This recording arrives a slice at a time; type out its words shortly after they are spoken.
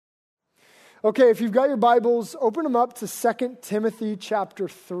Okay, if you've got your Bibles, open them up to 2 Timothy chapter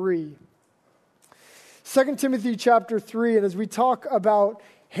 3. 2 Timothy chapter 3, and as we talk about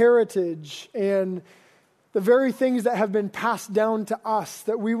heritage and the very things that have been passed down to us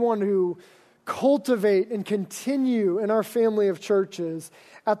that we want to cultivate and continue in our family of churches,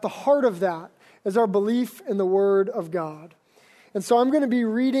 at the heart of that is our belief in the Word of God. And so I'm going to be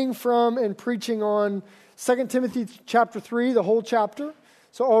reading from and preaching on 2 Timothy chapter 3, the whole chapter.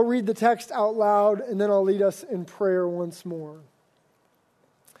 So I'll read the text out loud, and then I'll lead us in prayer once more.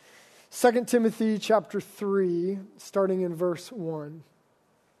 2 Timothy chapter 3, starting in verse 1.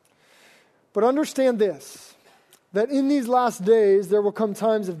 But understand this, that in these last days there will come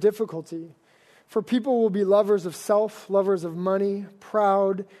times of difficulty, for people will be lovers of self, lovers of money,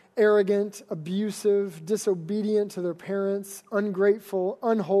 proud, arrogant, abusive, disobedient to their parents, ungrateful,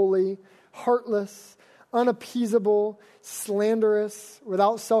 unholy, heartless, unappeasable, slanderous,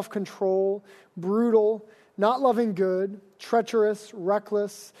 without self-control, brutal, not loving good, treacherous,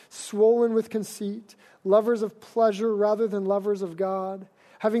 reckless, swollen with conceit, lovers of pleasure rather than lovers of God,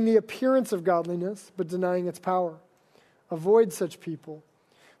 having the appearance of godliness but denying its power. Avoid such people.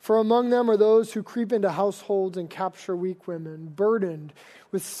 For among them are those who creep into households and capture weak women, burdened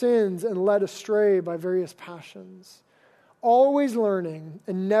with sins and led astray by various passions, always learning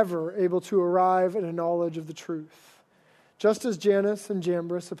and never able to arrive at a knowledge of the truth. Just as Jannes and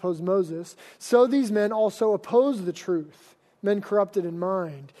Jambres opposed Moses, so these men also oppose the truth, men corrupted in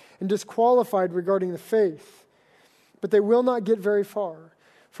mind and disqualified regarding the faith. But they will not get very far,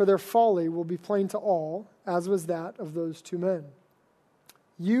 for their folly will be plain to all, as was that of those two men.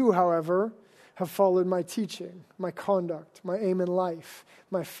 You, however, have followed my teaching, my conduct, my aim in life,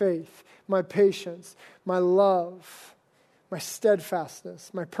 my faith, my patience, my love, my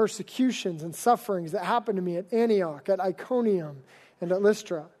steadfastness, my persecutions and sufferings that happened to me at Antioch, at Iconium, and at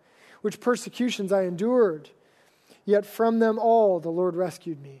Lystra, which persecutions I endured. Yet from them all the Lord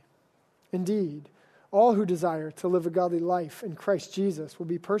rescued me. Indeed, all who desire to live a godly life in Christ Jesus will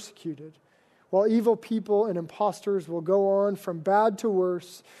be persecuted, while evil people and impostors will go on from bad to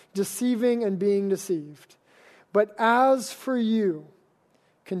worse, deceiving and being deceived. But as for you,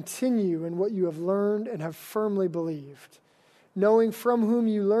 continue in what you have learned and have firmly believed, knowing from whom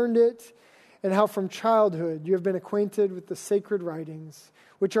you learned it, and how from childhood you have been acquainted with the sacred writings,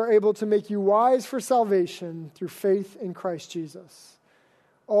 which are able to make you wise for salvation through faith in Christ Jesus.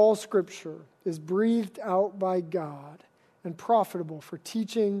 All Scripture is breathed out by God and profitable for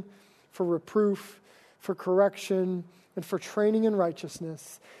teaching, for reproof, for correction, and for training in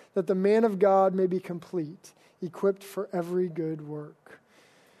righteousness, that the man of God may be complete, equipped for every good work.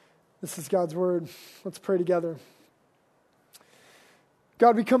 This is God's word. Let's pray together.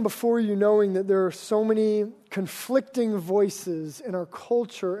 God, we come before you knowing that there are so many conflicting voices in our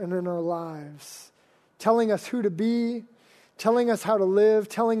culture and in our lives, telling us who to be, telling us how to live,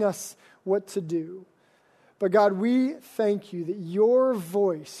 telling us what to do. But God, we thank you that your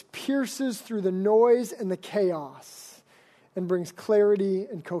voice pierces through the noise and the chaos and brings clarity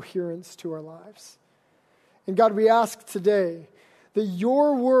and coherence to our lives. And God, we ask today that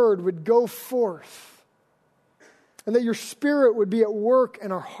your word would go forth and that your Spirit would be at work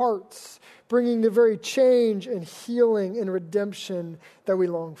in our hearts, bringing the very change and healing and redemption that we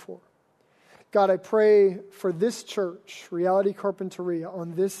long for. God, I pray for this church, Reality Carpinteria,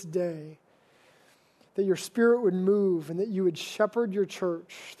 on this day, that your Spirit would move and that you would shepherd your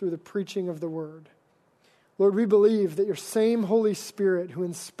church through the preaching of the word. Lord, we believe that your same Holy Spirit who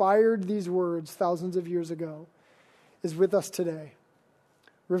inspired these words thousands of years ago is with us today,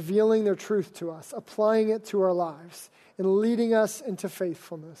 revealing their truth to us, applying it to our lives, and leading us into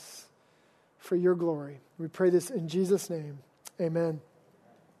faithfulness for your glory. We pray this in Jesus' name. Amen.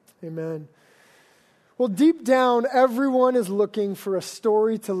 Amen. Well, deep down, everyone is looking for a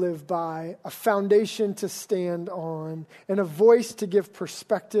story to live by, a foundation to stand on, and a voice to give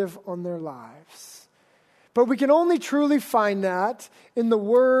perspective on their lives. But we can only truly find that in the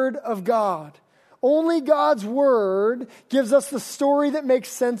Word of God. Only God's Word gives us the story that makes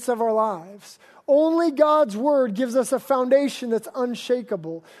sense of our lives. Only God's Word gives us a foundation that's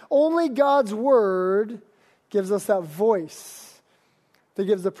unshakable. Only God's Word gives us that voice that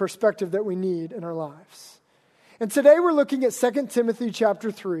gives the perspective that we need in our lives. And today we're looking at 2 Timothy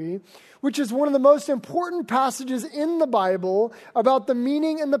chapter 3, which is one of the most important passages in the Bible about the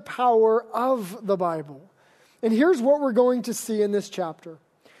meaning and the power of the Bible. And here's what we're going to see in this chapter.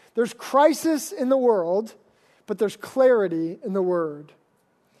 There's crisis in the world, but there's clarity in the Word.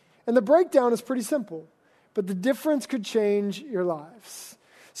 And the breakdown is pretty simple, but the difference could change your lives.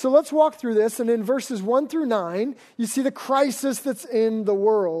 So let's walk through this, and in verses 1 through 9, you see the crisis that's in the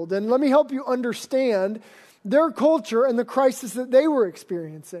world. And let me help you understand their culture and the crisis that they were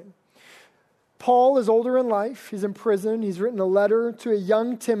experiencing. Paul is older in life. He's in prison. He's written a letter to a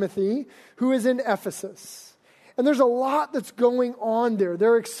young Timothy who is in Ephesus. And there's a lot that's going on there.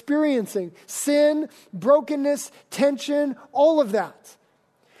 They're experiencing sin, brokenness, tension, all of that.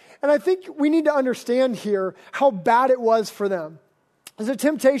 And I think we need to understand here how bad it was for them. There's a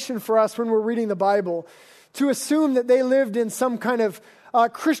temptation for us when we're reading the Bible to assume that they lived in some kind of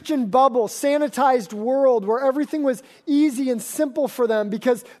Christian bubble, sanitized world where everything was easy and simple for them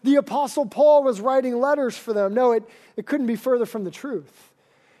because the Apostle Paul was writing letters for them. No, it couldn't be further from the truth.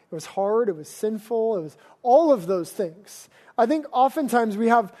 It was hard, it was sinful, it was all of those things. I think oftentimes we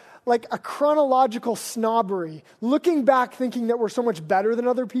have like a chronological snobbery, looking back thinking that we're so much better than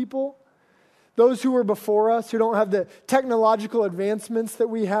other people. Those who were before us, who don't have the technological advancements that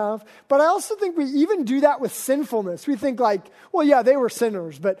we have. But I also think we even do that with sinfulness. We think like, well, yeah, they were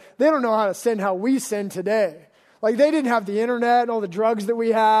sinners, but they don't know how to sin how we sin today. Like they didn't have the internet and all the drugs that we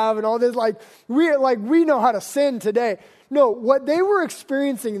have and all this. We know how to sin today. No, what they were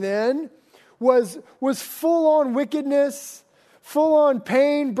experiencing then was full-on wickedness, full-on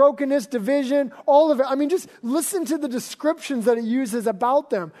pain, brokenness, division, all of it. I mean, just listen to the descriptions that it uses about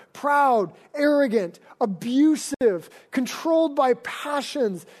them. Proud, arrogant, abusive, controlled by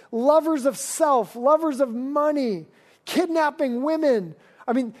passions, lovers of self, lovers of money, kidnapping women.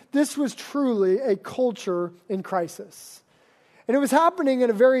 I mean, this was truly a culture in crisis. And it was happening in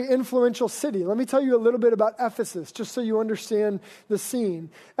a very influential city. Let me tell you a little bit about Ephesus, just so you understand the scene.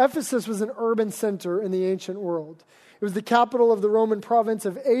 Ephesus was an urban center in the ancient world. It was the capital of the Roman province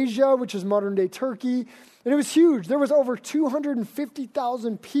of Asia, which is modern-day Turkey. And it was huge. There was over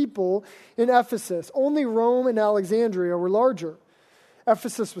 250,000 people in Ephesus. Only Rome and Alexandria were larger.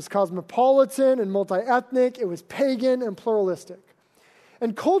 Ephesus was cosmopolitan and multi-ethnic. It was pagan and pluralistic.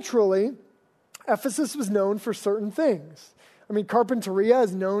 And culturally, Ephesus was known for certain things. I mean, Carpinteria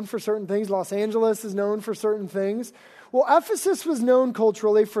is known for certain things. Los Angeles is known for certain things. Well, Ephesus was known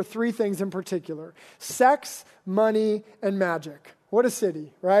culturally for three things in particular: sex, money, and magic. What a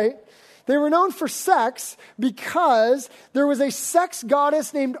city, right? They were known for sex because there was a sex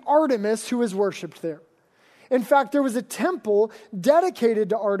goddess named Artemis who was worshipped there. In fact, there was a temple dedicated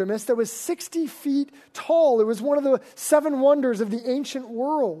to Artemis that was 60 feet tall. It was one of the 7 wonders of the ancient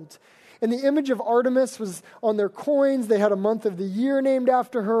world. And the image of Artemis was on their coins. They had a month of the year named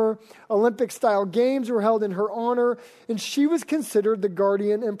after her. Olympic-style games were held in her honor. And she was considered the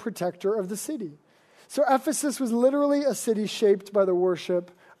guardian and protector of the city. So Ephesus was literally a city shaped by the worship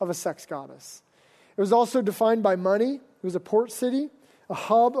of a sex goddess. It was also defined by money. It was a port city, a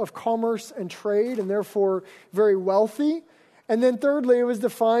hub of commerce and trade, and therefore very wealthy. And then thirdly, it was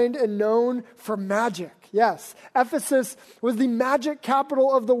defined and known for magic. Yes, Ephesus was the magic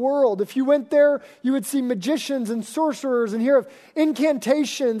capital of the world. If you went there, you would see magicians and sorcerers and hear of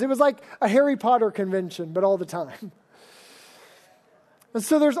incantations. It was like a Harry Potter convention, but all the time. And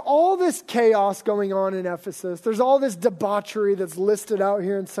so there's all this chaos going on in Ephesus. There's all this debauchery that's listed out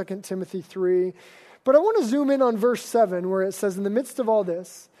here in 2 Timothy 3. But I want to zoom in on verse 7 where it says, in the midst of all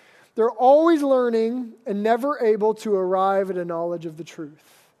this, they're always learning and never able to arrive at a knowledge of the truth.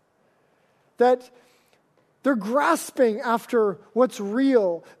 That they're grasping after what's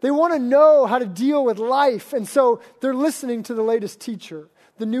real. They want to know how to deal with life. And so they're listening to the latest teacher,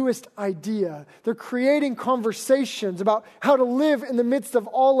 the newest idea. They're creating conversations about how to live in the midst of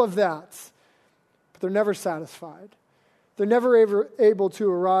all of that. But they're never satisfied. They're never able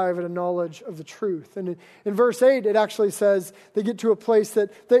to arrive at a knowledge of the truth. And in verse 8, it actually says they get to a place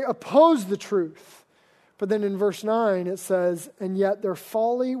that they oppose the truth. But then in verse 9, it says, and yet their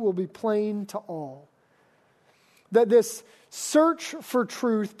folly will be plain to all. That this search for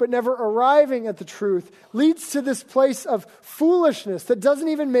truth, but never arriving at the truth, leads to this place of foolishness that doesn't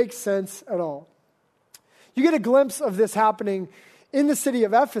even make sense at all. You get a glimpse of this happening in the city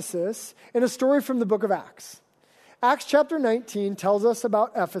of Ephesus in a story from the book of Acts. Acts chapter 19 tells us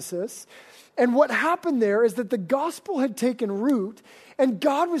about Ephesus. And what happened there is that the gospel had taken root and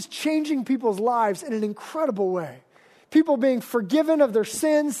God was changing people's lives in an incredible way. People being forgiven of their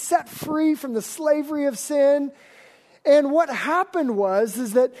sins, set free from the slavery of sin. And what happened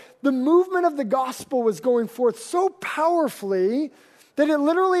is that the movement of the gospel was going forth so powerfully that it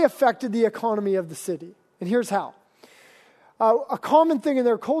literally affected the economy of the city. And here's how. A common thing in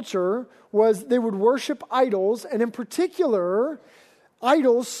their culture was they would worship idols, and in particular,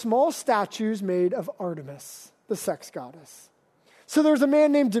 idols, small statues made of Artemis, the sex goddess. So there was a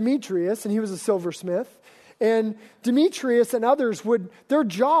man named Demetrius, and he was a silversmith, And Demetrius and others their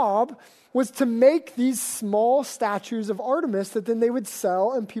job was to make these small statues of Artemis that then they would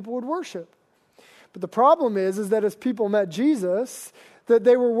sell and people would worship. But the problem is that as people met Jesus, that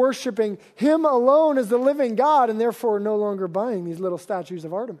they were worshiping him alone as the living God and therefore no longer buying these little statues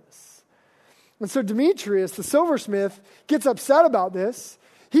of Artemis. And so Demetrius, the silversmith, gets upset about this.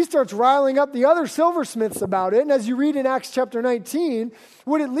 He starts riling up the other silversmiths about it. And as you read in Acts chapter 19,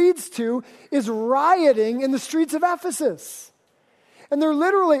 what it leads to is rioting in the streets of Ephesus. And they're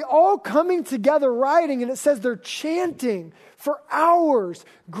literally all coming together rioting, and it says they're chanting for hours,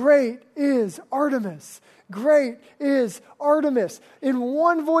 "Great is Artemis. Great is Artemis." In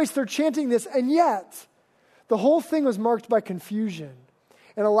one voice, they're chanting this, and yet the whole thing was marked by confusion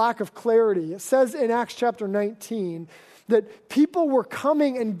and a lack of clarity. It says in Acts chapter 19 that people were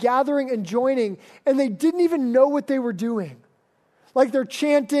coming and gathering and joining, and they didn't even know what they were doing. Like they're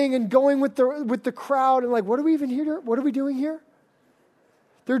chanting and going with the crowd, and like, what are we even here? What are we doing here?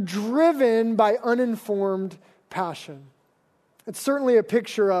 They're driven by uninformed passion. It's certainly a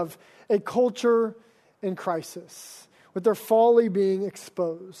picture of a culture in crisis, with their folly being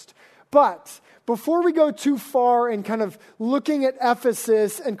exposed. But before we go too far in kind of looking at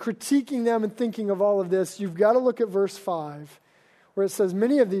Ephesus and critiquing them and thinking of all of this, you've got to look at verse 5, where it says,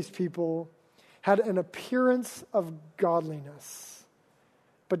 many of these people had an appearance of godliness,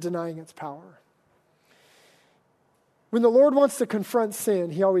 but denying its power. When the Lord wants to confront sin,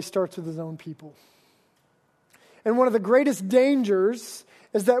 he always starts with his own people. And one of the greatest dangers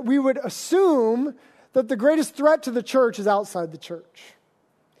is that we would assume that the greatest threat to the church is outside the church.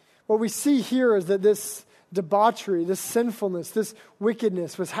 What we see here is that this debauchery, this sinfulness, this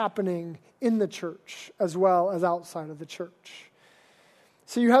wickedness was happening in the church as well as outside of the church.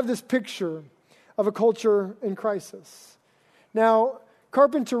 So you have this picture of a culture in crisis. Now,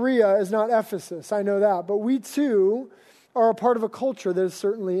 Carpinteria is not Ephesus, I know that, but we too are a part of a culture that is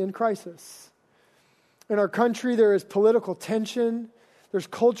certainly in crisis. In our country, there is political tension, there's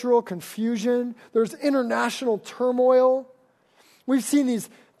cultural confusion, there's international turmoil. We've seen these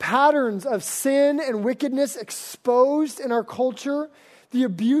patterns of sin and wickedness exposed in our culture, the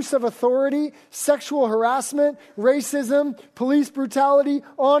abuse of authority, sexual harassment, racism, police brutality,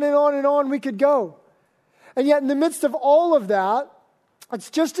 on and on and on we could go. And yet in the midst of all of that, it's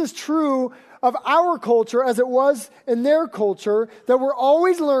just as true of our culture as it was in their culture, that we're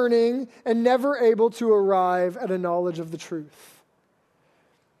always learning and never able to arrive at a knowledge of the truth.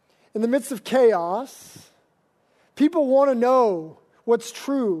 In the midst of chaos, people want to know what's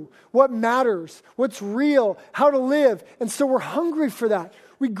true, what matters, what's real, how to live. And so we're hungry for that.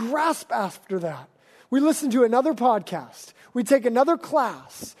 We grasp after that. We listen to another podcast. We take another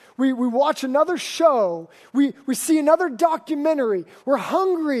class. We watch another show. We see another documentary. We're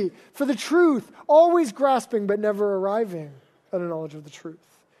hungry for the truth, always grasping but never arriving at a knowledge of the truth.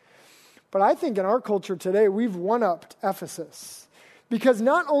 But I think in our culture today, we've one-upped Ephesus. Because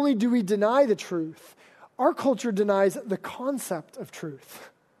not only do we deny the truth, our culture denies the concept of truth.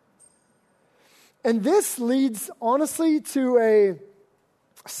 And this leads, honestly, to a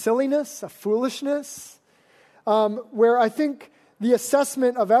silliness, a foolishness, where I think the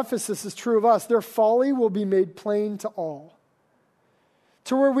assessment of Ephesus is true of us. Their folly will be made plain to all.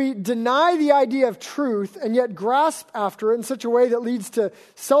 To where we deny the idea of truth and yet grasp after it in such a way that leads to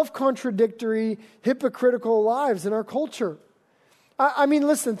self-contradictory, hypocritical lives in our culture. I mean,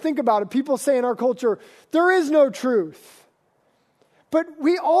 listen, think about it. People say in our culture, there is no truth. But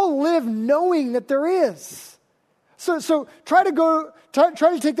we all live knowing that there is. So try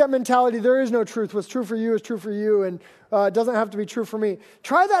to take that mentality, there is no truth. What's true for you is true for you, and it doesn't have to be true for me.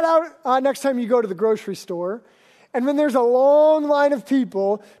 Try that out next time you go to the grocery store. And when there's a long line of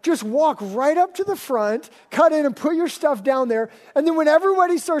people, just walk right up to the front, cut in and put your stuff down there. And then when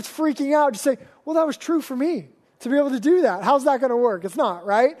everybody starts freaking out, just say, well, that was true for me to be able to do that. How's that going to work? It's not,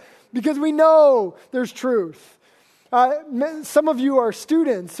 right? Because we know there's truth. Some of you are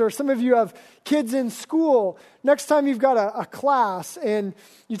students, or some of you have kids in school. Next time you've got a class and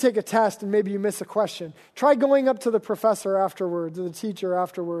you take a test and maybe you miss a question, try going up to the professor afterwards or the teacher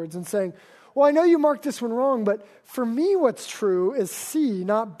afterwards and saying, well, I know you marked this one wrong, but for me what's true is C,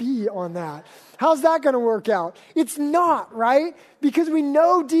 not B on that. How's that going to work out? It's not, right? Because we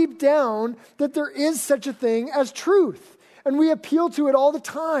know deep down that there is such a thing as truth, and we appeal to it all the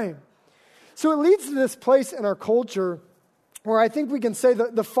time. So it leads to this place in our culture where I think we can say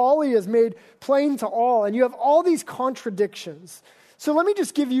that the folly is made plain to all, and you have all these contradictions. So let me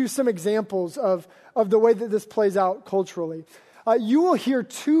just give you some examples of the way that this plays out culturally. You will hear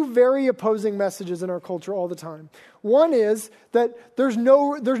two very opposing messages in our culture all the time. One is that there's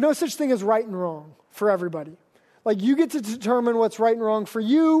no such thing as right and wrong. for everybody. Like you get to determine what's right and wrong for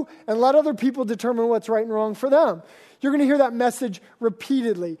you and let other people determine what's right and wrong for them. You're going to hear that message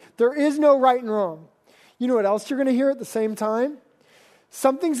repeatedly. There is no right and wrong. You know what else you're going to hear at the same time?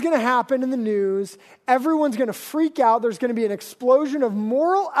 Something's going to happen in the news. Everyone's going to freak out. There's going to be an explosion of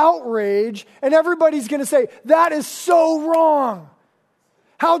moral outrage, and everybody's going to say, that is so wrong.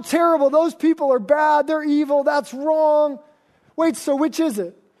 How terrible. Those people are bad. They're evil. That's wrong. Wait, so which is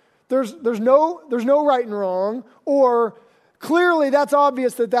it? There's no right and wrong, or clearly that's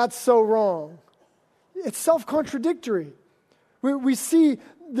obvious that that's so wrong. It's self-contradictory. We see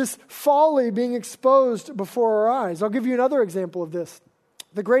this folly being exposed before our eyes. I'll give you another example of this.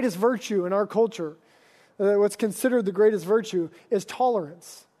 The greatest virtue in our culture, what's considered the greatest virtue, is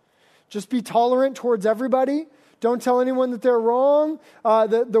tolerance. Just be tolerant towards everybody. Don't tell anyone that they're wrong.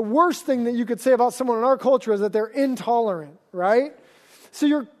 The worst thing that you could say about someone in our culture is that they're intolerant, right? So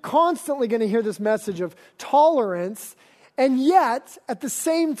you're constantly going to hear this message of tolerance, and yet, at the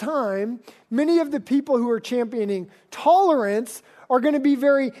same time, many of the people who are championing tolerance are going to be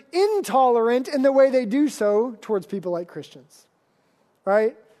very intolerant in the way they do so towards people like Christians,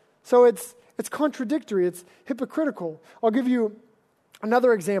 right? So it's contradictory. It's hypocritical. I'll give you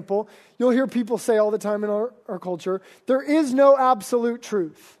another example. You'll hear people say all the time in our culture, there is no absolute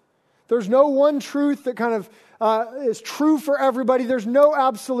truth. There's no one truth that kind of is true for everybody. There's no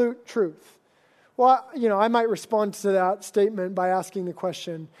absolute truth. Well, I might respond to that statement by asking the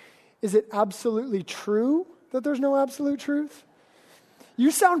question, is it absolutely true that there's no absolute truth?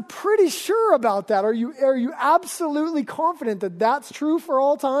 You sound pretty sure about that. Are you absolutely confident that that's true for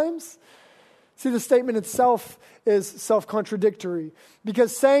all times? See, the statement itself is self-contradictory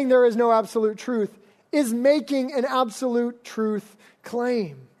because saying there is no absolute truth is making an absolute truth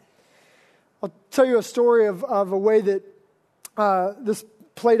claim. I'll tell you a story of a way that this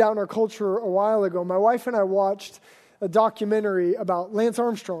played out in our culture a while ago. My wife and I watched a documentary about Lance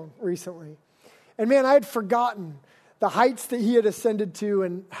Armstrong recently. And man, I had forgotten the heights that he had ascended to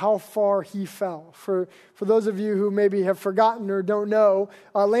and how far he fell. For those of you who maybe have forgotten or don't know,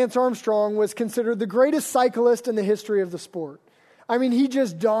 Lance Armstrong was considered the greatest cyclist in the history of the sport. I mean, he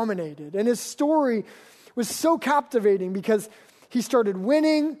just dominated. And his story was so captivating because he started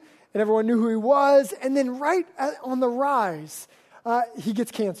winning and everyone knew who he was. And then on the rise, he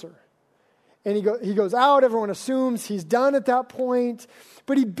gets cancer. And he goes out, everyone assumes he's done at that point.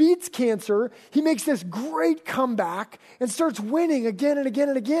 But he beats cancer, he makes this great comeback and starts winning again and again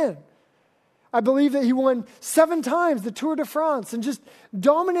and again. I believe that he won 7 times the Tour de France and just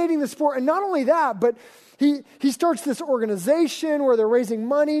dominating the sport. And not only that, but he starts this organization where they're raising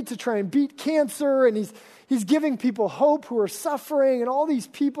money to try and beat cancer, and he's giving people hope who are suffering, and all these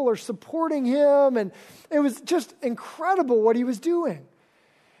people are supporting him, and it was just incredible what he was doing.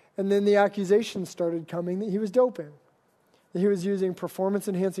 And then the accusations started coming that he was doping, that he was using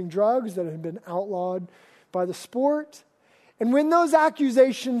performance-enhancing drugs that had been outlawed by the sport. And when those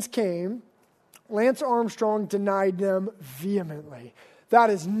accusations came, Lance Armstrong denied them vehemently. That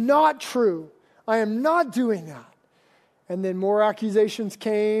is not true. I am not doing that. And then more accusations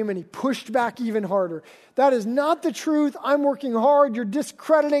came, and he pushed back even harder. That is not the truth. I'm working hard. You're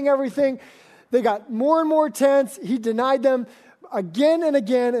discrediting everything. They got more and more tense. He denied them again and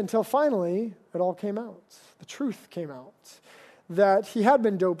again until finally it all came out. The truth came out that he had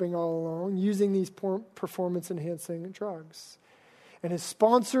been doping all along using these performance-enhancing drugs. And his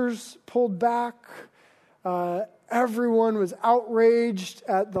sponsors pulled back. Everyone was outraged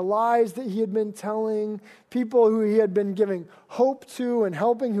at the lies that he had been telling. People who he had been giving hope to and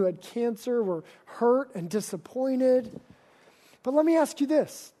helping who had cancer were hurt and disappointed. But let me ask you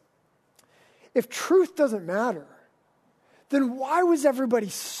this. If truth doesn't matter, then why was everybody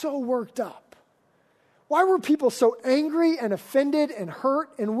so worked up? Why were people so angry and offended and hurt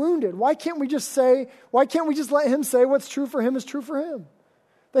and wounded? Why can't we just let him say what's true for him is true for him?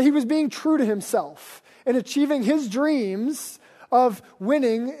 That he was being true to himself and achieving his dreams of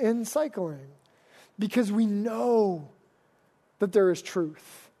winning in cycling. Because we know that there is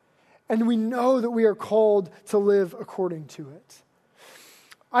truth. And we know that we are called to live according to it.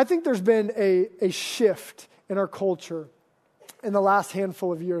 I think there's been a shift in our culture in the last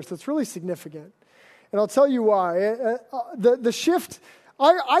handful of years that's really significant. And I'll tell you why. The shift,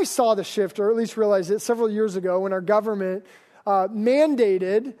 I saw the shift, or at least realized it several years ago when our government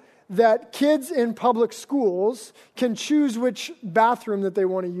mandated that kids in public schools can choose which bathroom that they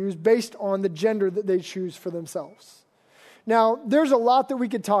want to use based on the gender that they choose for themselves. Now, there's a lot that we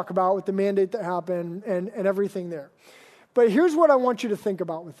could talk about with the mandate that happened and everything there. But here's what I want you to think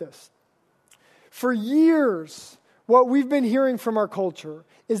about with this. For years, what we've been hearing from our culture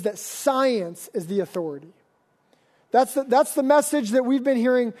is that science is the authority. That's the message that we've been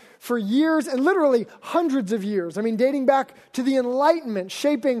hearing for years and literally hundreds of years. I mean, dating back to the Enlightenment,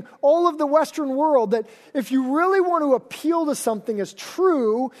 shaping all of the Western world, that if you really want to appeal to something as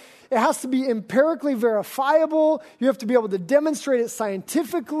true, it has to be empirically verifiable. You have to be able to demonstrate it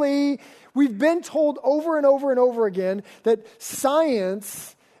scientifically. We've been told over and over and over again that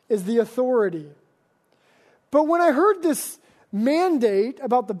science is the authority. But when I heard this mandate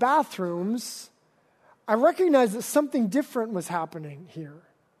about the bathrooms, I recognized that something different was happening here.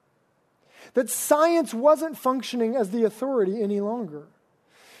 That science wasn't functioning as the authority any longer.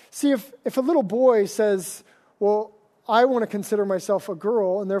 See, if a little boy says, well, I want to consider myself a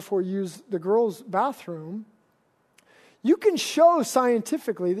girl and therefore use the girl's bathroom, you can show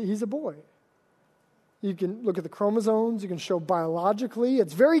scientifically that he's a boy. You can look at the chromosomes, you can show biologically.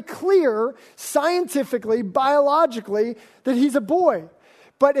 It's very clear, scientifically, biologically, that he's a boy.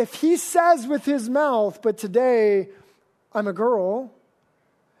 But if he says with his mouth, but today I'm a girl,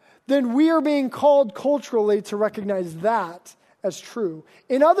 then we are being called culturally to recognize that as true.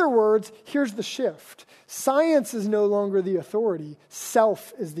 In other words, here's the shift. Science is no longer the authority.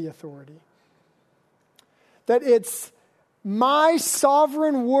 Self is the authority. That it's my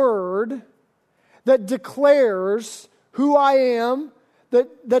sovereign word that declares who I am,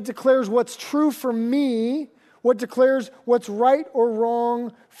 that declares what's true for me, what declares what's right or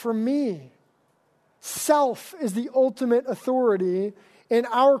wrong for me. Self is the ultimate authority in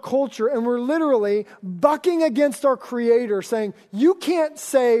our culture, and we're literally bucking against our Creator, saying, you can't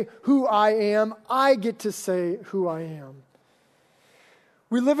say who I am, I get to say who I am.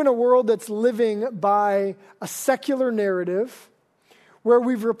 We live in a world that's living by a secular narrative where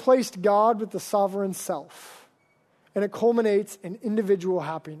we've replaced God with the sovereign self, and it culminates in individual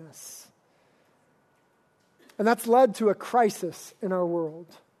happiness. And that's led to a crisis in our world,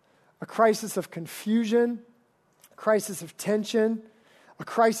 a crisis of confusion, a crisis of tension, a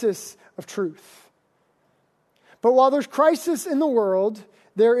crisis of truth. But while there's crisis in the world,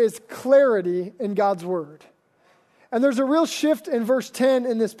 there is clarity in God's word. And there's a real shift in verse 10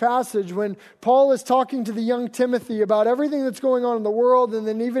 in this passage when Paul is talking to the young Timothy about everything that's going on in the world and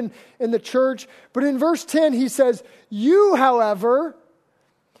then even in the church. But in verse 10, he says, you, however,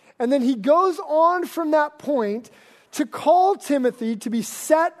 and then he goes on from that point to call Timothy to be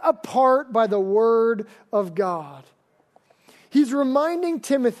set apart by the word of God. He's reminding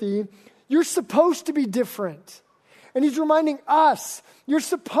Timothy, you're supposed to be different. And he's reminding us, you're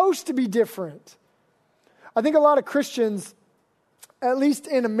supposed to be different. I think a lot of Christians, at least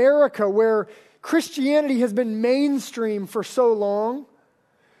in America, where Christianity has been mainstream for so long,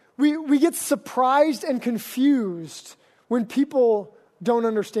 we get surprised and confused when people don't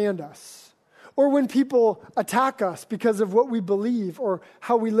understand us, or when people attack us because of what we believe or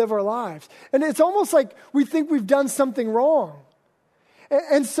how we live our lives. And it's almost like we think we've done something wrong.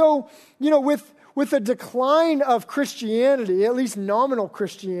 And so, with a decline of Christianity, at least nominal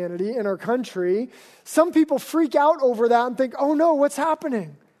Christianity in our country, some people freak out over that and think, oh no, what's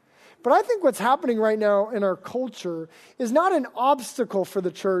happening? But I think what's happening right now in our culture is not an obstacle for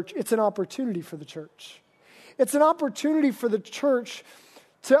the church, it's an opportunity for the church. It's an opportunity for the church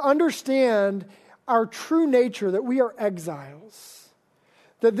to understand our true nature, that we are exiles,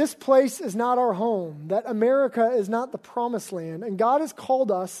 that this place is not our home, that America is not the promised land, and God has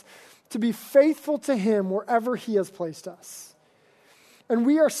called us to be faithful to Him wherever He has placed us. And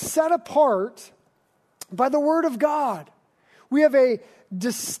we are set apart by the Word of God. We have a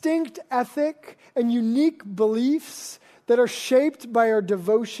distinct ethic and unique beliefs that are shaped by our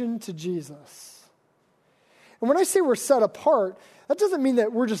devotion to Jesus. And when I say we're set apart, that doesn't mean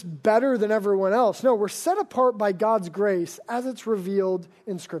that we're just better than everyone else. No, we're set apart by God's grace as it's revealed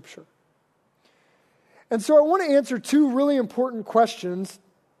in Scripture. And so I want to answer two really important questions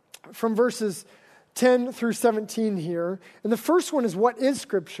from verses 10 through 17 here. And the first one is, what is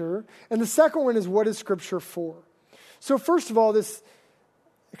Scripture? And the second one is, what is Scripture for? So first of all, this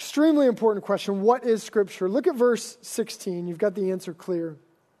extremely important question, what is Scripture? Look at verse 16. You've got the answer clear.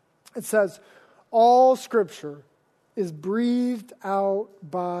 It says, all Scripture is breathed out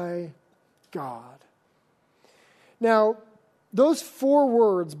by God. Now, those four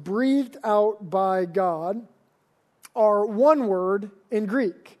words, breathed out by God, are one word in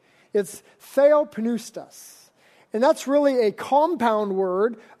Greek. It's theopneustos. And that's really a compound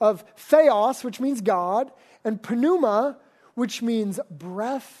word of theos, which means God, and pneuma, which means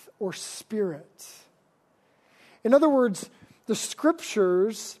breath or spirit. In other words, the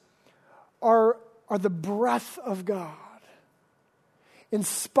Scriptures are the breath of God,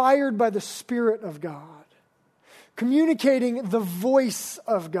 inspired by the Spirit of God, communicating the voice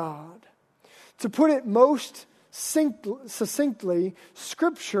of God. To put it most succinctly,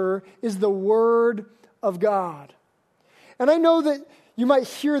 Scripture is the Word of God. And I know that you might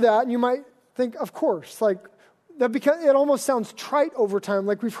hear that and you might think, of course, like that, because it almost sounds trite over time,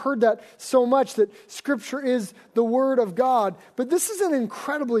 like we've heard that so much, that Scripture is the Word of God. But this is an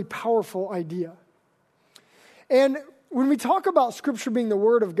incredibly powerful idea. And when we talk about Scripture being the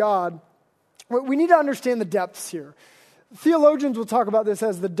Word of God, we need to understand the depths here. Theologians will talk about this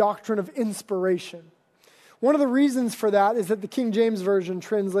as the doctrine of inspiration. One of the reasons for that is that the King James Version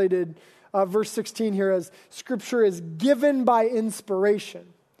translated verse 16 here as Scripture is given by inspiration.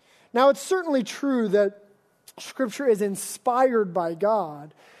 Now, it's certainly true that Scripture is inspired by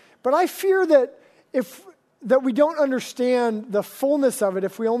God, but I fear that that we don't understand the fullness of it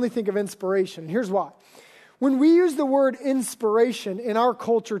if we only think of inspiration. Here's why. When we use the word inspiration in our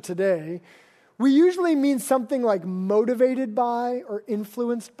culture today, we usually mean something like motivated by or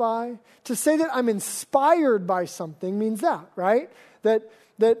influenced by. To say that I'm inspired by something means that, right? That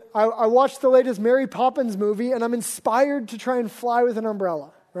I watched the latest Mary Poppins movie and I'm inspired to try and fly with an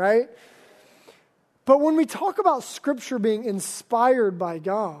umbrella, right? But when we talk about Scripture being inspired by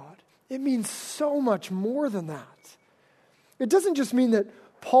God, it means so much more than that. It doesn't just mean that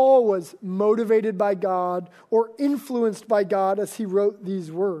Paul was motivated by God or influenced by God as he wrote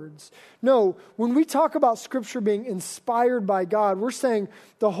these words. No, when we talk about Scripture being inspired by God, we're saying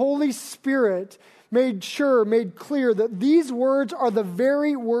the Holy Spirit made clear that these words are the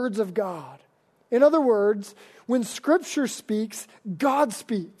very words of God. In other words, when Scripture speaks, God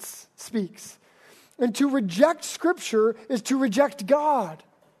speaks. And to reject Scripture is to reject God.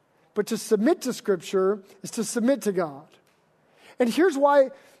 But to submit to Scripture is to submit to God. And here's why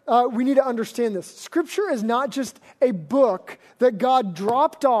we need to understand this. Scripture is not just a book that God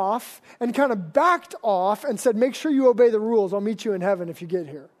dropped off and kind of backed off and said, make sure you obey the rules. I'll meet you in heaven if you get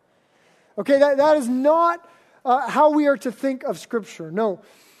here. Okay, that is not how we are to think of Scripture. No,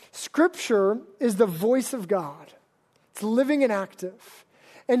 Scripture is the voice of God. It's living and active.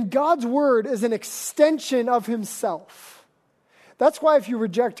 And God's Word is an extension of Himself. That's why if you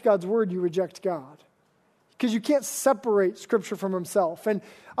reject God's Word, you reject God. Because you can't separate Scripture from Himself. And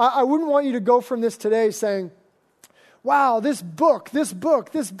I wouldn't want you to go from this today saying, wow, this book,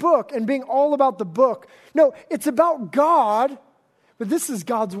 and being all about the book. No, it's about God, but this is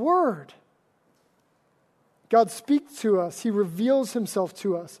God's Word. God speaks to us. He reveals Himself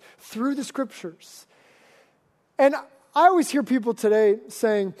to us through the Scriptures. And I always hear people today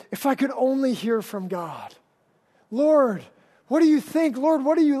saying, if I could only hear from God. Lord, what do you think? Lord,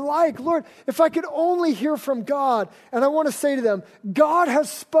 what do you like? Lord, if I could only hear from God. And I want to say to them, God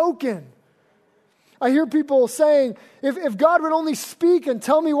has spoken. I hear people saying, if God would only speak and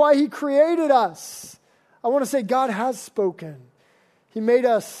tell me why He created us. I want to say, God has spoken. He made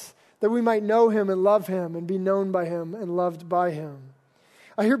us that we might know Him and love Him and be known by Him and loved by Him.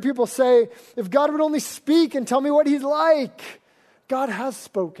 I hear people say, if God would only speak and tell me what He's like. God has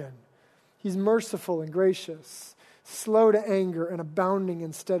spoken. He's merciful and gracious, slow to anger and abounding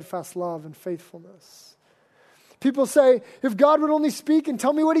in steadfast love and faithfulness. People say, if God would only speak and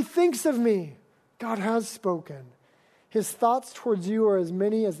tell me what He thinks of me. God has spoken. His thoughts towards you are as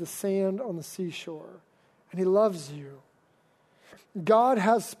many as the sand on the seashore, and He loves you. God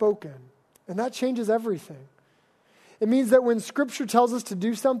has spoken, and that changes everything. It means that when Scripture tells us to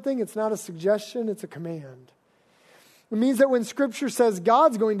do something, it's not a suggestion, it's a command. It means that when Scripture says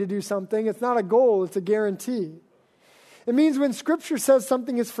God's going to do something, it's not a goal, it's a guarantee. It means when Scripture says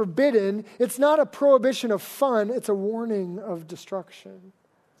something is forbidden, it's not a prohibition of fun, it's a warning of destruction.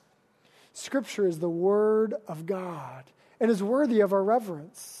 Scripture is the Word of God and is worthy of our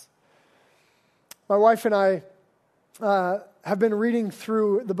reverence. My wife and I have been reading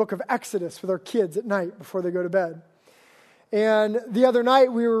through the book of Exodus with our kids at night before they go to bed. And the other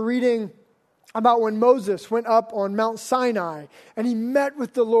night we were reading about when Moses went up on Mount Sinai and he met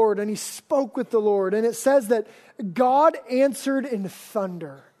with the Lord and he spoke with the Lord. And it says that God answered in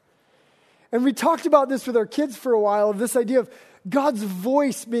thunder. And we talked about this with our kids for a while, of this idea of God's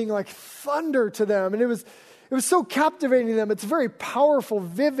voice being like thunder to them. And it was so captivating to them. It's very powerful,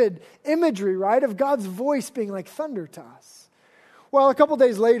 vivid imagery, right, of God's voice being like thunder to us. Well, a couple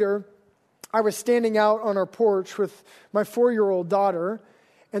days later, I was standing out on our porch with my 4-year-old daughter,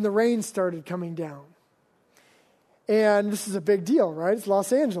 and the rain started coming down. And this is a big deal, right? It's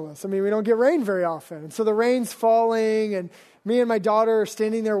Los Angeles. I mean, we don't get rain very often. And so the rain's falling, and me and my daughter are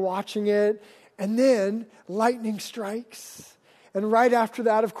standing there watching it, and then lightning strikes. And right after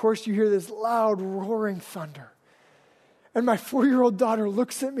that, of course, you hear this loud roaring thunder. And my 4-year-old daughter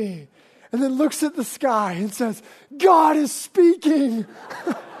looks at me, and then looks at the sky and says, God is speaking.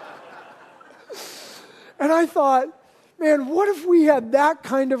 And I thought, man, what if we had that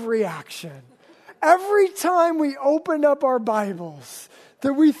kind of reaction? Every time we opened up our Bibles,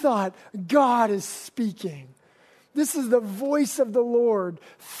 that we thought, God is speaking. This is the voice of the Lord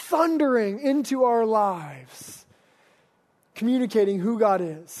thundering into our lives, communicating who God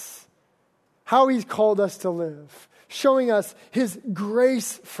is, how He's called us to live, showing us His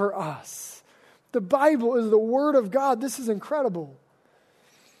grace for us. The Bible is the Word of God. This is incredible.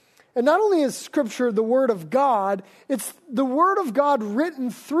 And not only is Scripture the Word of God, it's the Word of God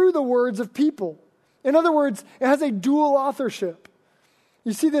written through the words of people. In other words, it has a dual authorship.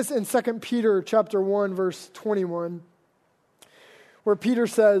 You see this in 2 Peter chapter 1, verse 21, where Peter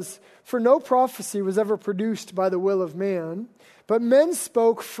says, "For no prophecy was ever produced by the will of man, but men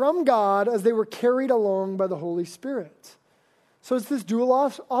spoke from God as they were carried along by the Holy Spirit." So it's this dual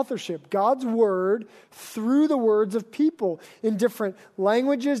authorship, God's word through the words of people in different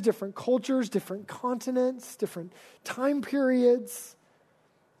languages, different cultures, different continents, different time periods.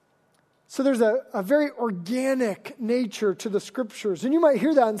 So there's a very organic nature to the Scriptures. And you might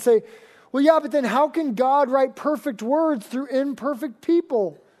hear that and say, well, yeah, but then how can God write perfect words through imperfect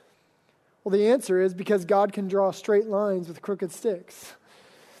people? Well, the answer is because God can draw straight lines with crooked sticks.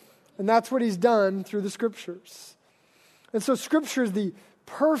 And that's what He's done through the Scriptures. And so Scripture is the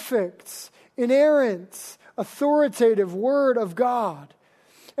perfect, inerrant, authoritative Word of God.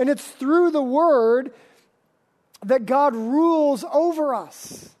 And it's through the Word that God rules over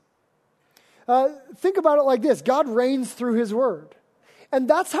us. Think about it like this. God reigns through His Word. And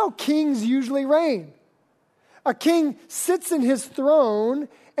that's how kings usually reign. A king sits in his throne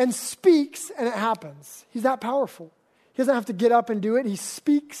and speaks, and it happens. He's that powerful. He doesn't have to get up and do it. He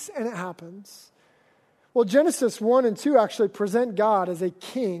speaks, and it happens. Well, Genesis 1 and 2 actually present God as a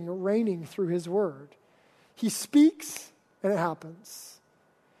king reigning through His Word. He speaks, and it happens.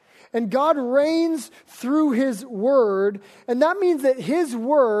 And God reigns through His Word, and that means that His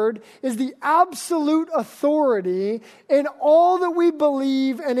Word is the absolute authority in all that we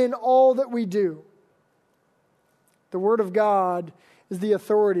believe and in all that we do. The Word of God is the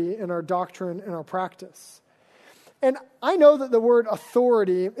authority in our doctrine and our practice. And I know that the word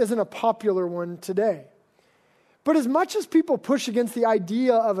authority isn't a popular one today. But as much as people push against the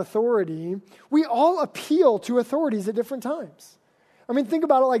idea of authority, we all appeal to authorities at different times. I mean, think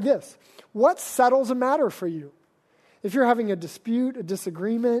about it like this. What settles a matter for you? If you're having a dispute, a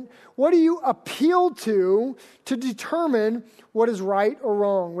disagreement, what do you appeal to determine what is right or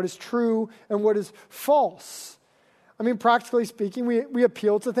wrong, what is true and what is false? I mean, practically speaking, we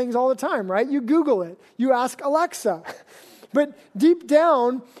appeal to things all the time, right? You Google it. You ask Alexa. But deep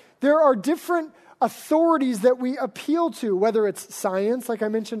down, there are different authorities that we appeal to, whether it's science, like I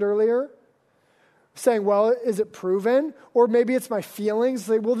mentioned earlier, saying, well, is it proven? Or maybe it's my feelings,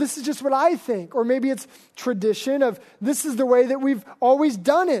 like, well, this is just what I think. Or maybe it's tradition of this is the way that we've always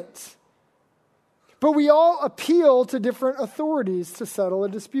done it. But we all appeal to different authorities to settle a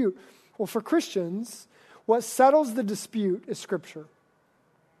dispute. Well, for Christians, what settles the dispute is Scripture.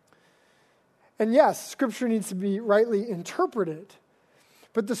 And yes, Scripture needs to be rightly interpreted.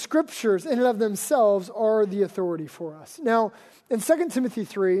 But the Scriptures in and of themselves are the authority for us. Now, in 2 Timothy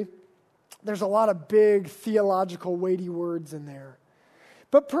 3, there's a lot of big theological weighty words in there.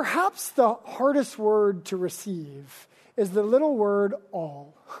 But perhaps the hardest word to receive is the little word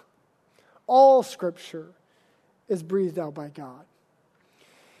all. All Scripture is breathed out by God.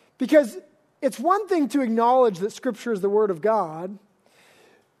 Because it's one thing to acknowledge that Scripture is the Word of God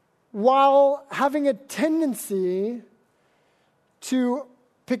while having a tendency to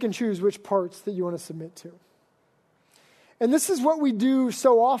pick and choose which parts that you want to submit to. And this is what we do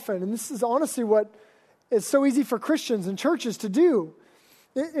so often, and this is honestly what is so easy for Christians and churches to do.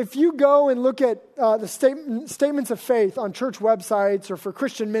 If you go and look at the statements of faith on church websites or for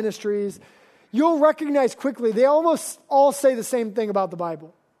Christian ministries, you'll recognize quickly they almost all say the same thing about the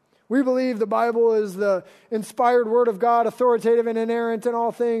Bible. We believe the Bible is the inspired Word of God, authoritative and inerrant in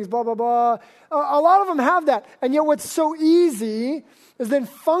all things, blah, blah, blah. A lot of them have that. And yet what's so easy is then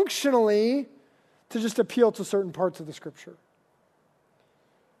functionally to just appeal to certain parts of the Scripture.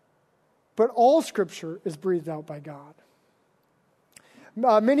 But all Scripture is breathed out by God.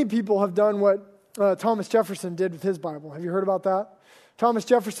 Many people have done what Thomas Jefferson did with his Bible. Have you heard about that? Thomas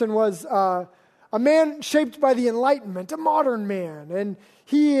Jefferson was a man shaped by the Enlightenment, a modern man. And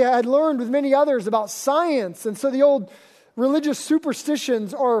he had learned with many others about science. And so the old religious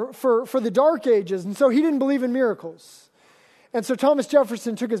superstitions are for the Dark Ages. And so he didn't believe in miracles. And so Thomas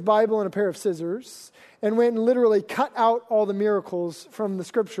Jefferson took his Bible and a pair of scissors and went and literally cut out all the miracles from the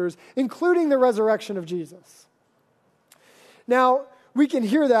scriptures, including the resurrection of Jesus. Now, we can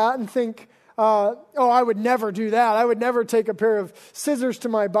hear that and think, I would never do that. I would never take a pair of scissors to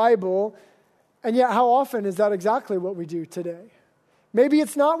my Bible. And yet, how often is that exactly what we do today? Maybe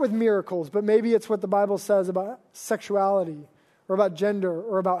it's not with miracles, but maybe it's what the Bible says about sexuality, or about gender,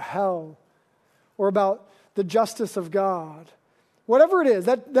 or about hell, or about the justice of God. Whatever it is,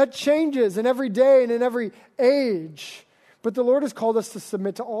 that changes in every day and in every age. But the Lord has called us to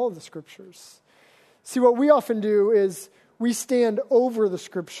submit to all of the scriptures. See, what we often do is we stand over the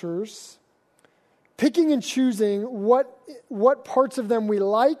scriptures, picking and choosing what parts of them we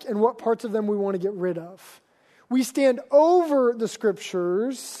like and what parts of them we want to get rid of. We stand over the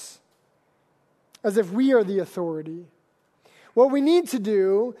scriptures as if we are the authority. What we need to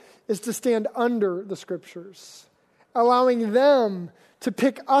do is to stand under the scriptures, allowing them to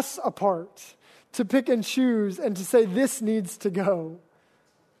pick us apart, to pick and choose, and to say, this needs to go.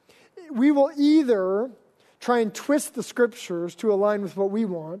 We will either try and twist the scriptures to align with what we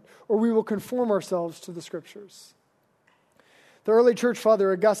want, or we will conform ourselves to the scriptures. The early church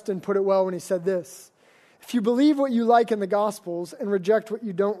father Augustine put it well when he said this: if you believe what you like in the Gospels and reject what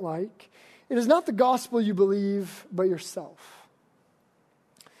you don't like, it is not the gospel you believe, but yourself.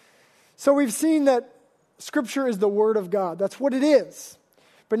 So we've seen that Scripture is the Word of God. That's what it is.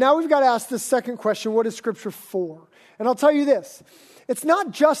 But now we've got to ask this second question: what is Scripture for? And I'll tell you this: it's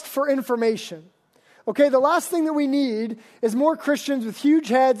not just for information. Okay, the last thing that we need is more Christians with huge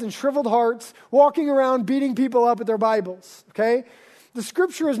heads and shriveled hearts walking around beating people up with their Bibles. Okay? The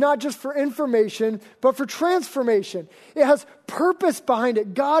Scripture is not just for information, but for transformation. It has purpose behind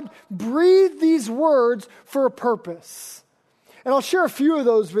it. God breathed these words for a purpose. And I'll share a few of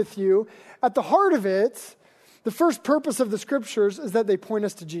those with you. At the heart of it, the first purpose of the Scriptures is that they point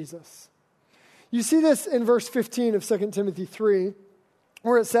us to Jesus. You see this in verse 15 of 2 Timothy 3,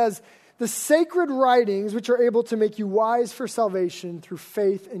 where it says, the sacred writings which are able to make you wise for salvation through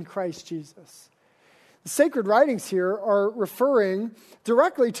faith in Christ Jesus. The sacred writings here are referring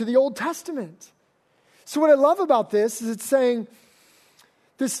directly to the Old Testament. So what I love about this is it's saying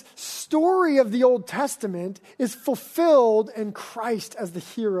this story of the Old Testament is fulfilled in Christ as the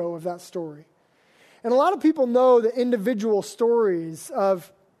hero of that story. And a lot of people know the individual stories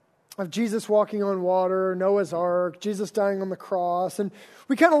of Jesus walking on water, Noah's Ark, Jesus dying on the cross. And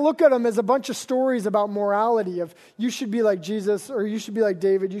we kind of look at them as a bunch of stories about morality of you should be like Jesus, or you should be like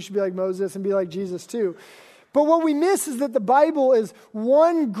David, you should be like Moses and be like Jesus too. But what we miss is that the Bible is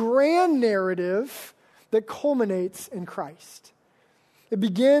one grand narrative that culminates in Christ. It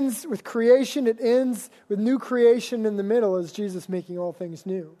begins with creation, it ends with new creation in the middle as Jesus making all things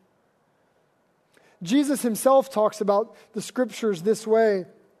new. Jesus himself talks about the scriptures this way,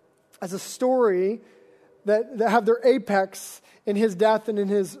 as a story that have their apex in his death and in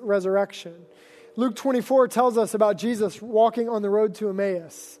his resurrection. Luke 24 tells us about Jesus walking on the road to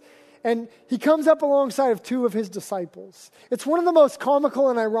Emmaus. And he comes up alongside of two of his disciples. It's one of the most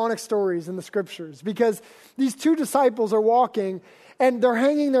comical and ironic stories in the scriptures, because these two disciples are walking and they're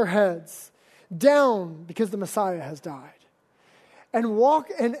hanging their heads down because the Messiah has died. And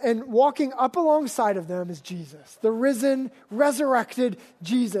walking up alongside of them is Jesus, the risen, resurrected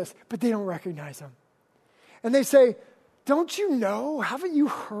Jesus, but they don't recognize him. And they say, don't you know, haven't you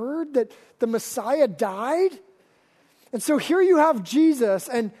heard that the Messiah died? And so here you have Jesus,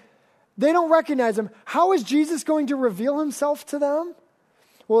 and they don't recognize him. How is Jesus going to reveal himself to them?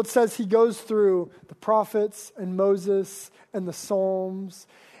 Well, it says he goes through the prophets and Moses and the Psalms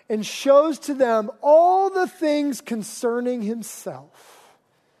and shows to them all the things concerning himself.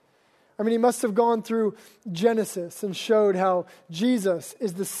 I mean, he must have gone through Genesis and showed how Jesus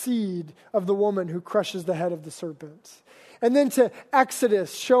is the seed of the woman who crushes the head of the serpent. And then to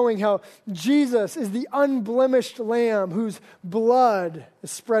Exodus, showing how Jesus is the unblemished lamb whose blood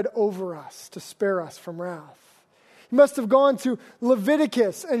is spread over us to spare us from wrath. He must have gone to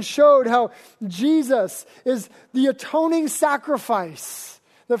Leviticus and showed how Jesus is the atoning sacrifice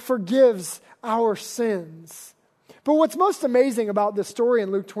that forgives our sins. But what's most amazing about this story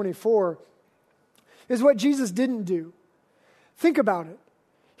in Luke 24 is what Jesus didn't do. Think about it.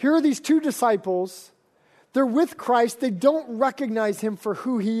 Here are these two disciples. They're with Christ. They don't recognize him for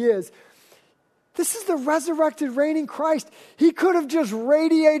who he is. This is the resurrected, reigning Christ. He could have just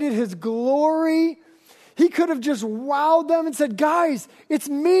radiated his glory. He could have just wowed them and said, guys, it's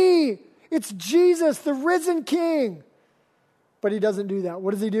me. It's Jesus, the risen King. But he doesn't do that.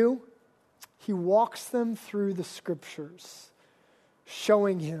 What does he do? He walks them through the scriptures,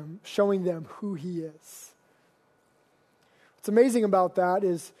 showing them who he is. What's amazing about that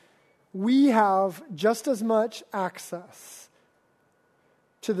is we have just as much access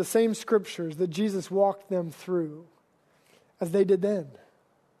to the same scriptures that Jesus walked them through as they did then.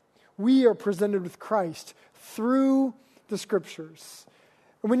 We are presented with Christ through the scriptures.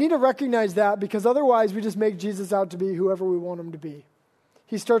 And we need to recognize that, because otherwise we just make Jesus out to be whoever we want him to be.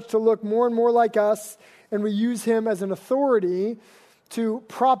 He starts to look more and more like us, and we use him as an authority to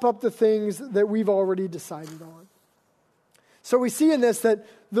prop up the things that we've already decided on. So we see in this that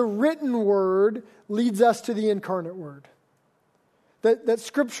the written word leads us to the incarnate word. That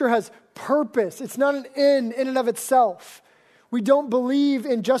Scripture has purpose. It's not an end in and of itself. We don't believe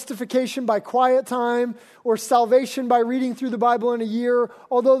in justification by quiet time or salvation by reading through the Bible in a year,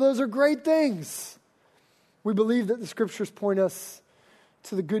 although those are great things. We believe that the Scriptures point us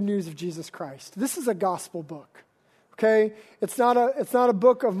to the good news of Jesus Christ. This is a gospel book. Okay? It's not a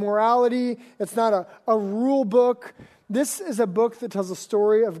book of morality. It's not a rule book. This is a book that tells a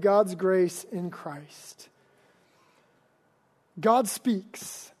story of God's grace in Christ. God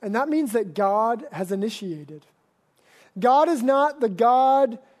speaks, and that means that God has initiated. God is not the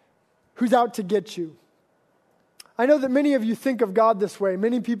God who's out to get you. I know that many of you think of God this way.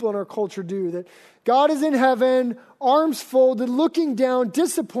 Many people in our culture do. That God is in heaven, arms folded, looking down,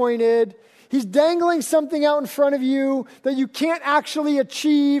 disappointed. He's dangling something out in front of you that you can't actually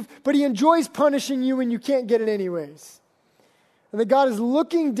achieve, but he enjoys punishing you and you can't get it anyways. And that God is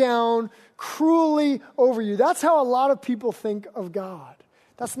looking down cruelly over you. That's how a lot of people think of God.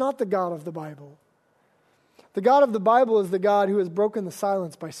 That's not the God of the Bible. The God of the Bible is the God who has broken the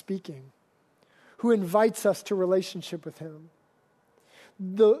silence by speaking, who invites us to relationship with him.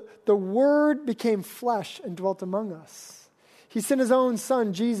 The Word became flesh and dwelt among us. He sent his own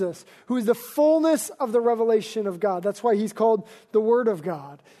Son, Jesus, who is the fullness of the revelation of God. That's why he's called the Word of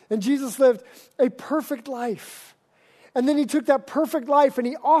God. And Jesus lived a perfect life. And then he took that perfect life and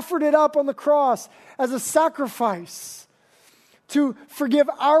he offered it up on the cross as a sacrifice to forgive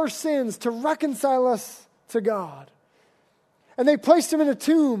our sins, to reconcile us to God. And they placed him in a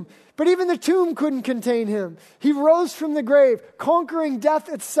tomb, but even the tomb couldn't contain him. He rose from the grave, conquering death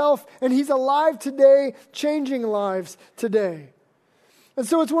itself, and he's alive today, changing lives today. And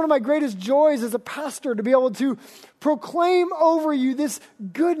so it's one of my greatest joys as a pastor to be able to proclaim over you this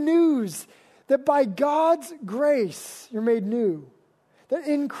good news that by God's grace you're made new, that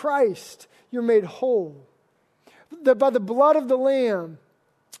in Christ you're made whole, that by the blood of the Lamb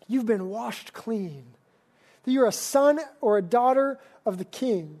you've been washed clean, that you're a son or a daughter of the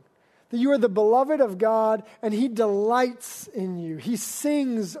King, that you are the beloved of God and he delights in you. He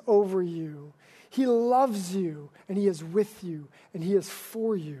sings over you. He loves you and he is with you and he is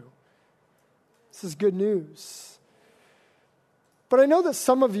for you. This is good news. But I know that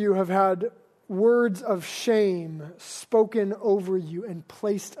some of you have had words of shame spoken over you and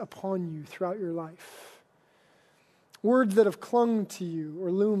placed upon you throughout your life. Words that have clung to you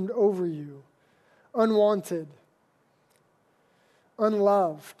or loomed over you. Unwanted,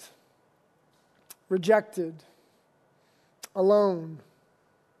 unloved, rejected, alone.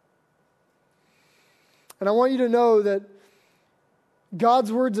 And I want you to know that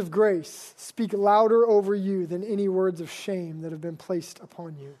God's words of grace speak louder over you than any words of shame that have been placed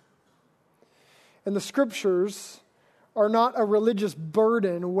upon you. And the Scriptures are not a religious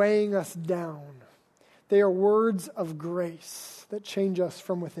burden weighing us down. They are words of grace that change us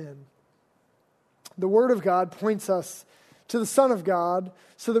from within. The Word of God points us to the Son of God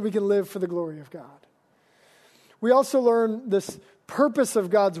so that we can live for the glory of God. We also learn this purpose of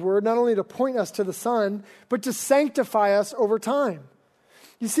God's Word, not only to point us to the Son, but to sanctify us over time.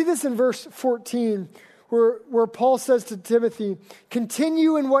 You see this in verse 14, where Paul says to Timothy,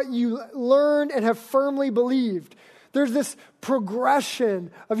 continue in what you learned and have firmly believed. There's this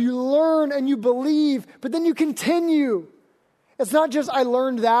progression of you learn and you believe, but then you continue. It's not just I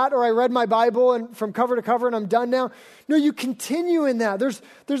learned that or I read my Bible and from cover to cover and I'm done now. No, you continue in that. There's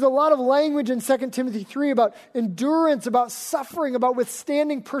a lot of language in 2 Timothy 3 about endurance, about suffering, about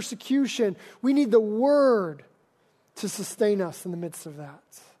withstanding persecution. We need the Word to sustain us in the midst of that.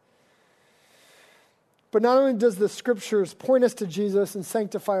 But not only does the Scriptures point us to Jesus and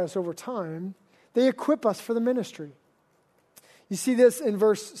sanctify us over time, they equip us for the ministry. You see this in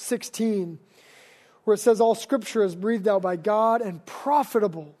verse 16, where it says, all Scripture is breathed out by God and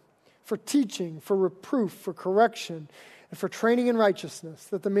profitable for teaching, for reproof, for correction, and for training in righteousness,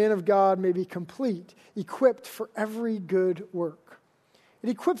 that the man of God may be complete, equipped for every good work. It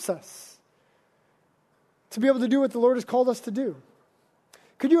equips us to be able to do what the Lord has called us to do.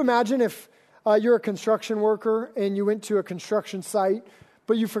 Could you imagine if you're a construction worker and you went to a construction site,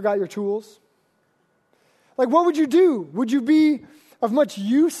 but you forgot your tools? Like, what would you do? Would you be of much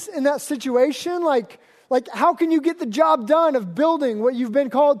use in that situation? Like how can you get the job done of building what you've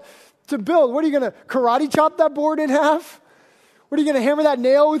been called to build? What are you going to karate chop that board in half? What are you going to hammer that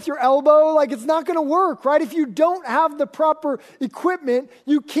nail with your elbow? Like, it's not going to work, right? If you don't have the proper equipment,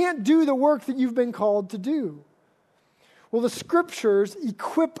 you can't do the work that you've been called to do. Well, the scriptures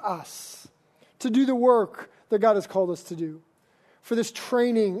equip us to do the work that God has called us to do, for this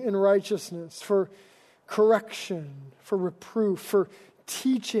training in righteousness, for correction, for reproof, for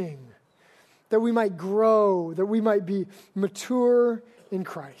teaching, that we might grow, that we might be mature in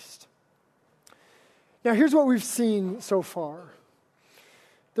Christ. Now, here's what we've seen so far.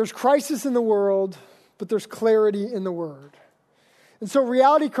 There's crisis in the world, but there's clarity in the Word. And so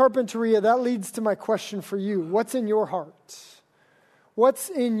Reality Carpinteria, that leads to my question for you. What's in your heart? What's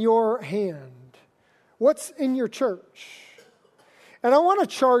in your hand? What's in your church? And I want to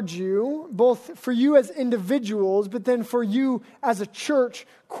charge you, both for you as individuals, but then for you as a church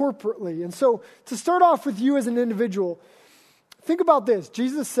corporately. And so to start off with you as an individual, think about this.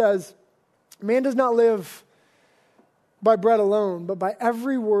 Jesus says, man does not live by bread alone, but by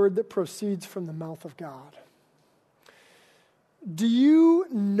every word that proceeds from the mouth of God. Do you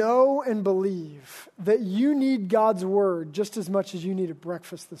know and believe that you need God's word just as much as you needed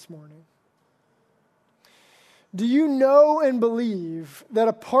breakfast this morning? Do you know and believe that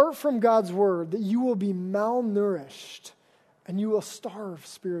apart from God's word, that you will be malnourished and you will starve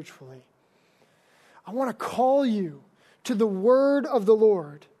spiritually? I want to call you to the word of the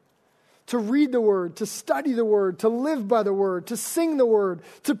Lord, to read the word, to study the word, to live by the word, to sing the word,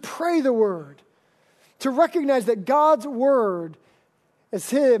 to pray the word, to recognize that God's word is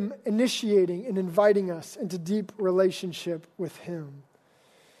Him initiating and inviting us into deep relationship with Him.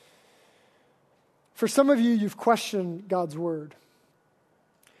 For some of you, you've questioned God's word.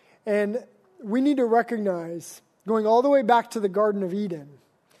 And we need to recognize, going all the way back to the Garden of Eden,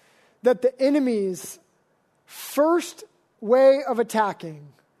 that the enemy's first way of attacking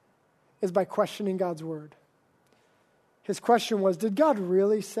is by questioning God's word. His question was, did God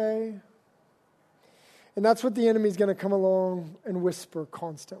really say? And that's what the enemy's going to come along and whisper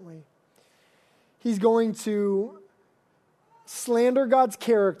constantly. He's going to slander God's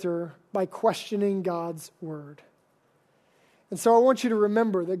character by questioning God's word. And so I want you to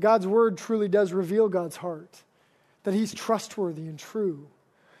remember that God's word truly does reveal God's heart, that He's trustworthy and true,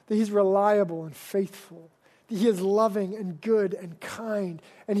 that He's reliable and faithful, that He is loving and good and kind,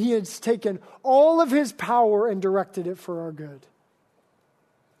 and He has taken all of His power and directed it for our good.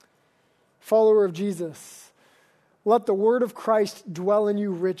 Follower of Jesus, let the word of Christ dwell in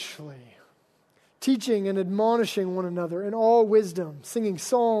you richly, teaching and admonishing one another in all wisdom, singing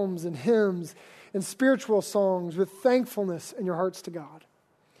psalms and hymns and spiritual songs with thankfulness in your hearts to God.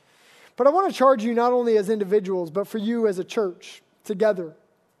 But I want to charge you not only as individuals, but for you as a church together.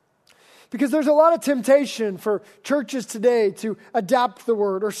 Because there's a lot of temptation for churches today to adapt the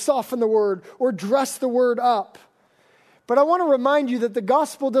word or soften the word or dress the word up. But I want to remind you that the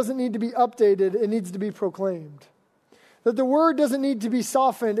gospel doesn't need to be updated, it needs to be proclaimed. That the word doesn't need to be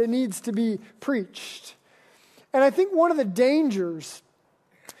softened, it needs to be preached. And I think one of the dangers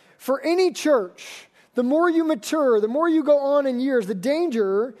for any church, the more you mature, the more you go on in years, the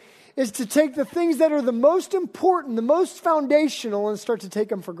danger is to take the things that are the most important, the most foundational, and start to take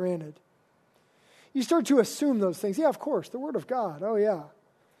them for granted. You start to assume those things. Yeah, of course, the word of God. Oh, yeah.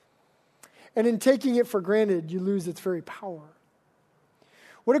 And in taking it for granted, you lose its very power.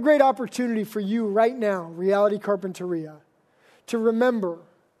 What a great opportunity for you right now, Reality Carpinteria, to remember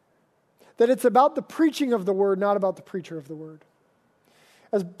that it's about the preaching of the word, not about the preacher of the word.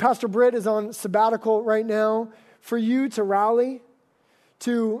 As Pastor Britt is on sabbatical right now, for you to rally,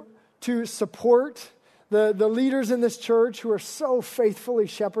 to support the leaders in this church who are so faithfully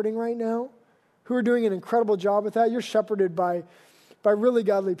shepherding right now, who are doing an incredible job with that. You're shepherded by really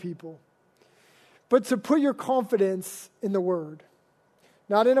godly people. But to put your confidence in the word.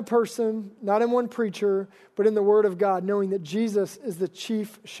 Not in a person, not in one preacher, but in the word of God, knowing that Jesus is the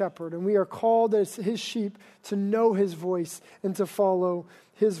chief shepherd. And we are called as His sheep to know His voice and to follow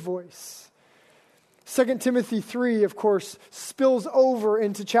His voice. 2 Timothy 3, of course, spills over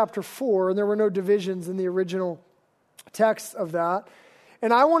into chapter 4, and there were no divisions in the original text of that.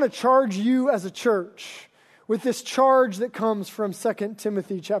 And I want to charge you as a church with this charge that comes from 2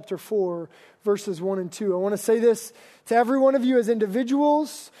 Timothy chapter 4, verses 1 and 2. I want to say this to every one of you as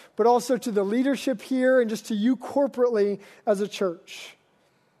individuals, but also to the leadership here and just to you corporately as a church.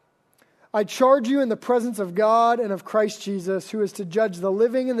 I charge you in the presence of God and of Christ Jesus, who is to judge the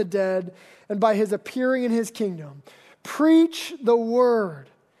living and the dead, and by His appearing in His kingdom. Preach the word.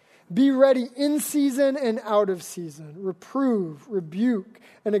 Be ready in season and out of season. Reprove, rebuke,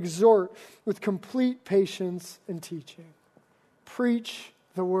 and exhort with complete patience and teaching. Preach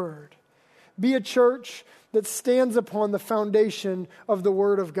the word. Be a church that stands upon the foundation of the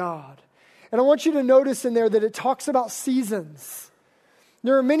word of God. And I want you to notice in there that it talks about seasons.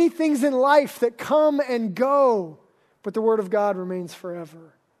 There are many things in life that come and go, but the word of God remains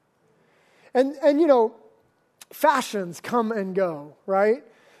forever. And fashions come and go, right?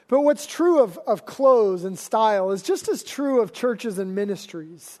 But what's true of clothes and style is just as true of churches and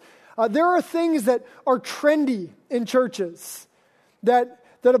ministries. There are things that are trendy in churches that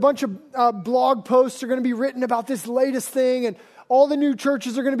a bunch of blog posts are going to be written about this latest thing, and all the new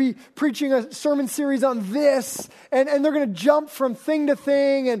churches are going to be preaching a sermon series on this, and they're going to jump from thing to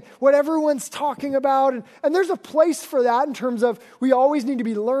thing and what everyone's talking about. And there's a place for that in terms of we always need to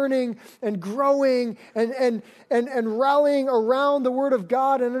be learning and growing and rallying around the Word of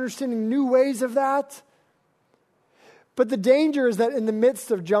God and understanding new ways of that. But the danger is that in the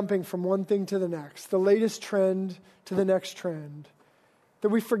midst of jumping from one thing to the next, the latest trend to the next trend, that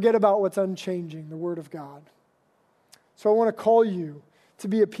we forget about what's unchanging, the Word of God. So I want to call you to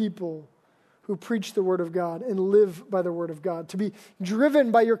be a people who preach the Word of God and live by the Word of God, to be driven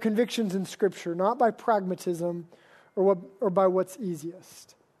by your convictions in Scripture, not by pragmatism or by what's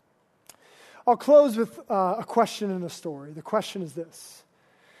easiest. I'll close with a question and a story. The question is this: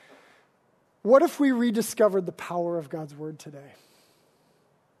 what if we rediscovered the power of God's Word today?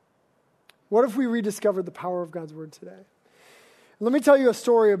 What if we rediscovered the power of God's Word today? Let me tell you a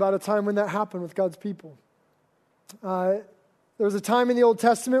story about a time when that happened with God's people. There was a time in the Old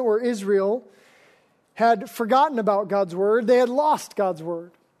Testament where Israel had forgotten about God's Word. They had lost God's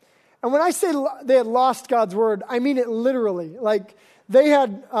Word. And when I say they had lost God's Word, I mean it literally. Like they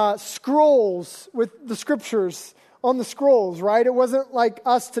had scrolls with the Scriptures on the scrolls, right? It wasn't like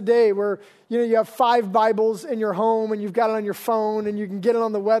us today where, you have 5 Bibles in your home and you've got it on your phone and you can get it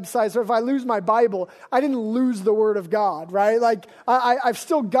on the website. So if I lose my Bible, I didn't lose the Word of God, right? Like I've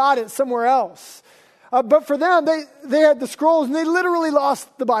still got it somewhere else. But for them, they had the scrolls and they literally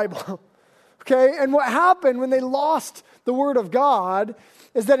lost the Bible, okay? And what happened when they lost the Word of God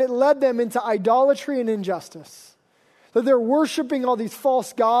is that it led them into idolatry and injustice. That they're worshiping all these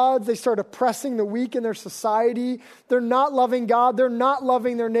false gods. They start oppressing the weak in their society. They're not loving God. They're not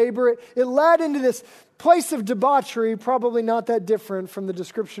loving their neighbor. It led into this place of debauchery, probably not that different from the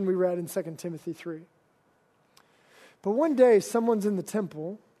description we read in 2 Timothy 3. But one day, someone's in the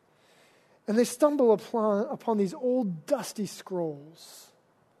temple, and they stumble upon these old dusty scrolls.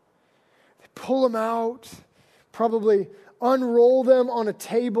 They pull them out, probably unroll them on a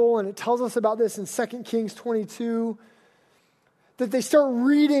table, and it tells us about this in 2 Kings 22, that they start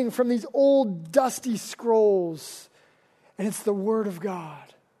reading from these old dusty scrolls, and it's the Word of God.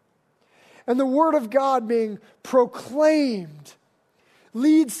 And the Word of God being proclaimed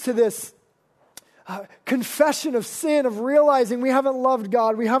leads to this confession of sin, of realizing we haven't loved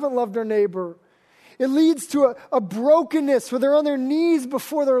God, we haven't loved our neighbor. It leads to a brokenness where they're on their knees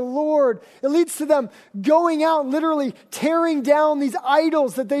before their Lord. It leads to them going out, literally tearing down these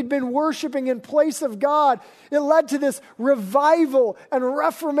idols that they'd been worshiping in place of God. It led to this revival and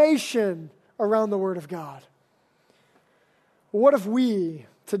reformation around the Word of God. What if we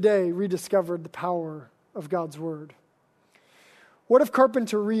today rediscovered the power of God's Word? What if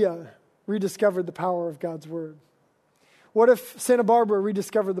Carpinteria rediscovered the power of God's Word? What if Santa Barbara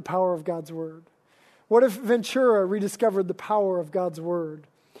rediscovered the power of God's Word? What if Ventura rediscovered the power of God's Word?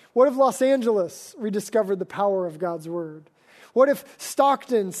 What if Los Angeles rediscovered the power of God's Word? What if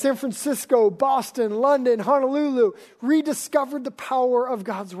Stockton, San Francisco, Boston, London, Honolulu rediscovered the power of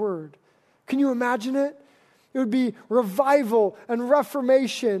God's Word? Can you imagine it? It would be revival and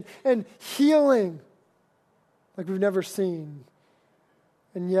reformation and healing like we've never seen.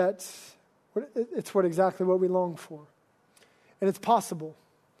 And yet, it's exactly what we long for. And it's possible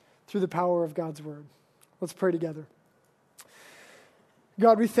through the power of God's Word. Let's pray together.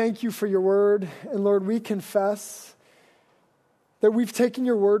 God, we thank you for your Word. And Lord, we confess that we've taken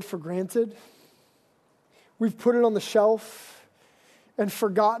your Word for granted. We've put it on the shelf and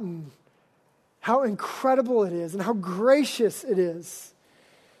forgotten how incredible it is and how gracious it is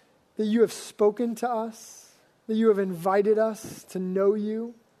that you have spoken to us, that you have invited us to know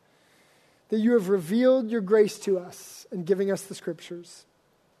you, that you have revealed your grace to us in giving us the Scriptures.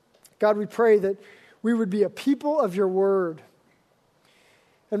 God, we pray that we would be a people of your Word.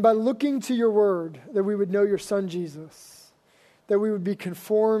 And by looking to your Word, that we would know your Son, Jesus, that we would be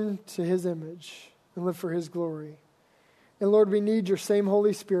conformed to his image and live for his glory. And Lord, we need your same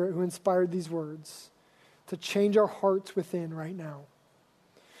Holy Spirit who inspired these words to change our hearts within right now.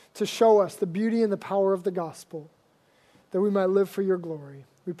 to show us the beauty and the power of the gospel, that we might live for your glory.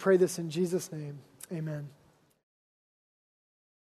 We pray this in Jesus' name. Amen.